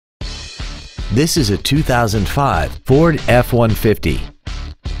This is a 2005 Ford F-150.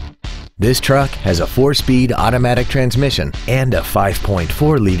 This truck has a 4-speed automatic transmission and a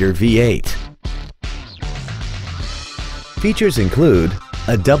 5.4-liter V8. Features include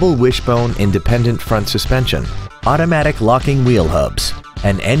a double wishbone independent front suspension, automatic locking wheel hubs,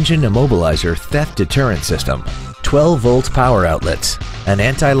 an engine immobilizer theft deterrent system, 12-volt power outlets, an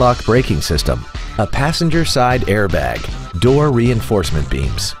anti-lock braking system, a passenger side airbag, door reinforcement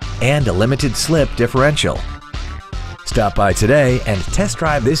beams, and a limited slip differential. Stop by today and test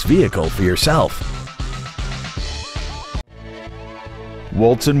drive this vehicle for yourself.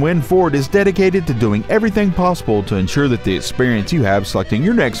 Woltz & Wynn Ford is dedicated to doing everything possible to ensure that the experience you have selecting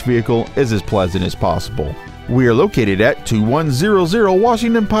your next vehicle is as pleasant as possible. We are located at 2100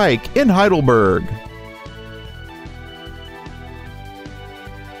 Washington Pike in Heidelberg.